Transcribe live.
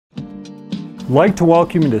like to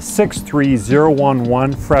welcome you to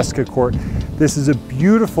 63011 Fresca Court. This is a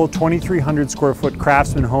beautiful 2,300 square foot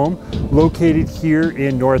craftsman home located here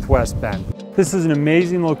in Northwest Bend. This is an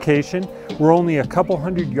amazing location. We're only a couple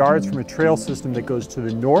hundred yards from a trail system that goes to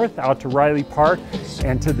the north out to Sawyer Park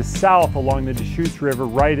and to the south along the Deschutes River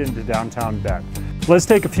right into downtown Bend. Let's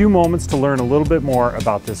take a few moments to learn a little bit more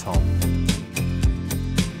about this home.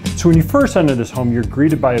 So when you first enter this home, you're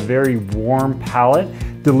greeted by a very warm palette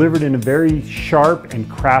delivered in a very sharp and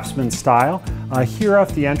craftsman style. Here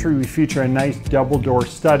off the entry, we feature a nice double door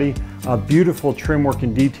study, beautiful trim work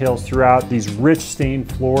and details throughout, these rich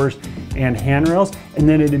stained floors and handrails, and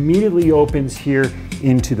then it immediately opens here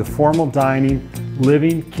into the formal dining,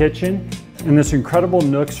 living, kitchen, and this incredible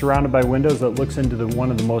nook surrounded by windows that looks into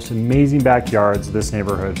one of the most amazing backyards this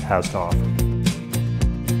neighborhood has to offer.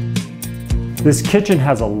 This kitchen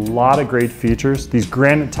has a lot of great features. These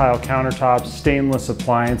granite tile countertops, stainless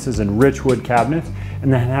appliances, and rich wood cabinets.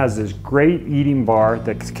 And then it has this great eating bar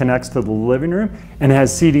that connects to the living room and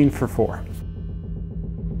has seating for 4.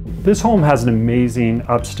 This home has an amazing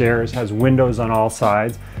upstairs, has windows on all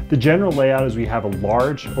sides. The general layout is we have a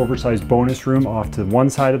large, oversized bonus room off to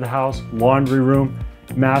one side of the house, laundry room,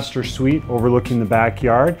 master suite overlooking the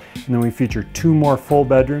backyard, and then we feature 2 more full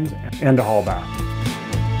bedrooms and a hall bath.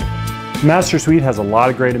 Master suite has a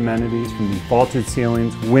lot of great amenities from these vaulted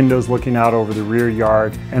ceilings, windows looking out over the rear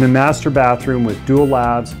yard, and a master bathroom with dual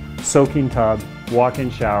lavs, soaking tub,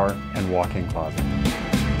 walk-in shower, and walk-in closet.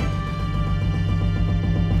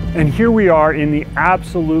 And here we are in the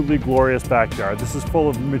absolutely glorious backyard. This is full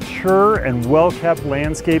of mature and well-kept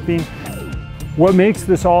landscaping. What makes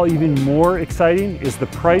this all even more exciting is the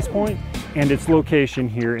price point and its location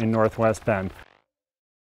here in Northwest Bend.